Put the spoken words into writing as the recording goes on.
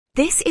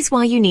This is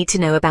why you need to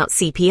know about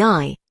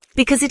CPI,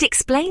 because it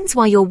explains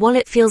why your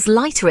wallet feels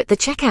lighter at the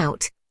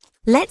checkout.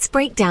 Let's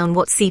break down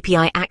what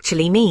CPI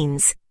actually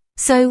means.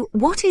 So,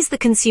 what is the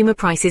Consumer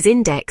Prices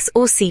Index,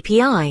 or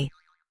CPI?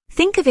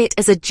 Think of it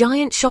as a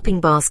giant shopping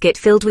basket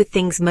filled with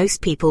things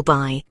most people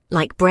buy,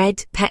 like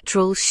bread,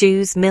 petrol,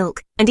 shoes,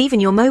 milk, and even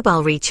your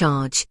mobile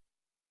recharge.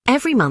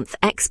 Every month,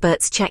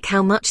 experts check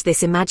how much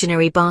this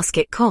imaginary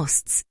basket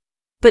costs.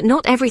 But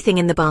not everything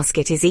in the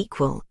basket is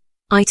equal.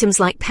 Items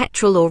like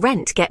petrol or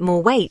rent get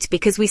more weight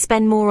because we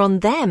spend more on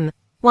them,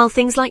 while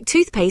things like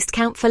toothpaste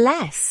count for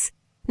less.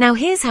 Now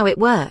here's how it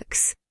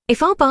works.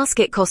 If our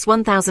basket cost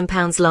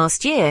 £1,000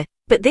 last year,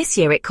 but this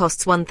year it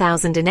costs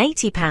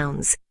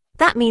 £1,080,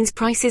 that means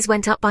prices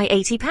went up by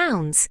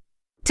 £80.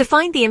 To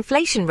find the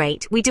inflation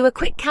rate, we do a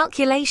quick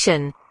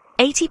calculation.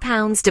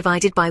 £80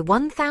 divided by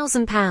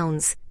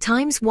 £1,000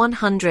 times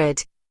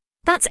 100.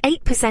 That's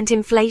 8%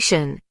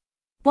 inflation.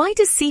 Why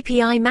does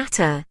CPI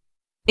matter?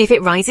 If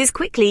it rises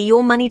quickly,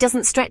 your money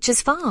doesn't stretch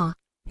as far.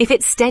 If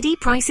it's steady,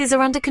 prices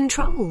are under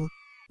control.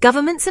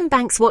 Governments and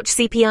banks watch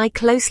CPI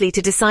closely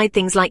to decide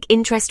things like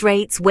interest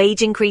rates,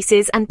 wage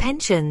increases, and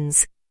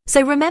pensions.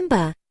 So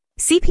remember,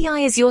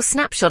 CPI is your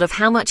snapshot of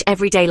how much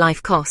everyday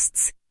life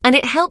costs, and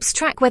it helps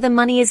track whether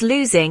money is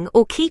losing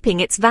or keeping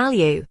its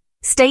value.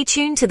 Stay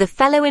tuned to The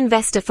Fellow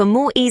Investor for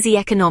more easy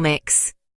economics.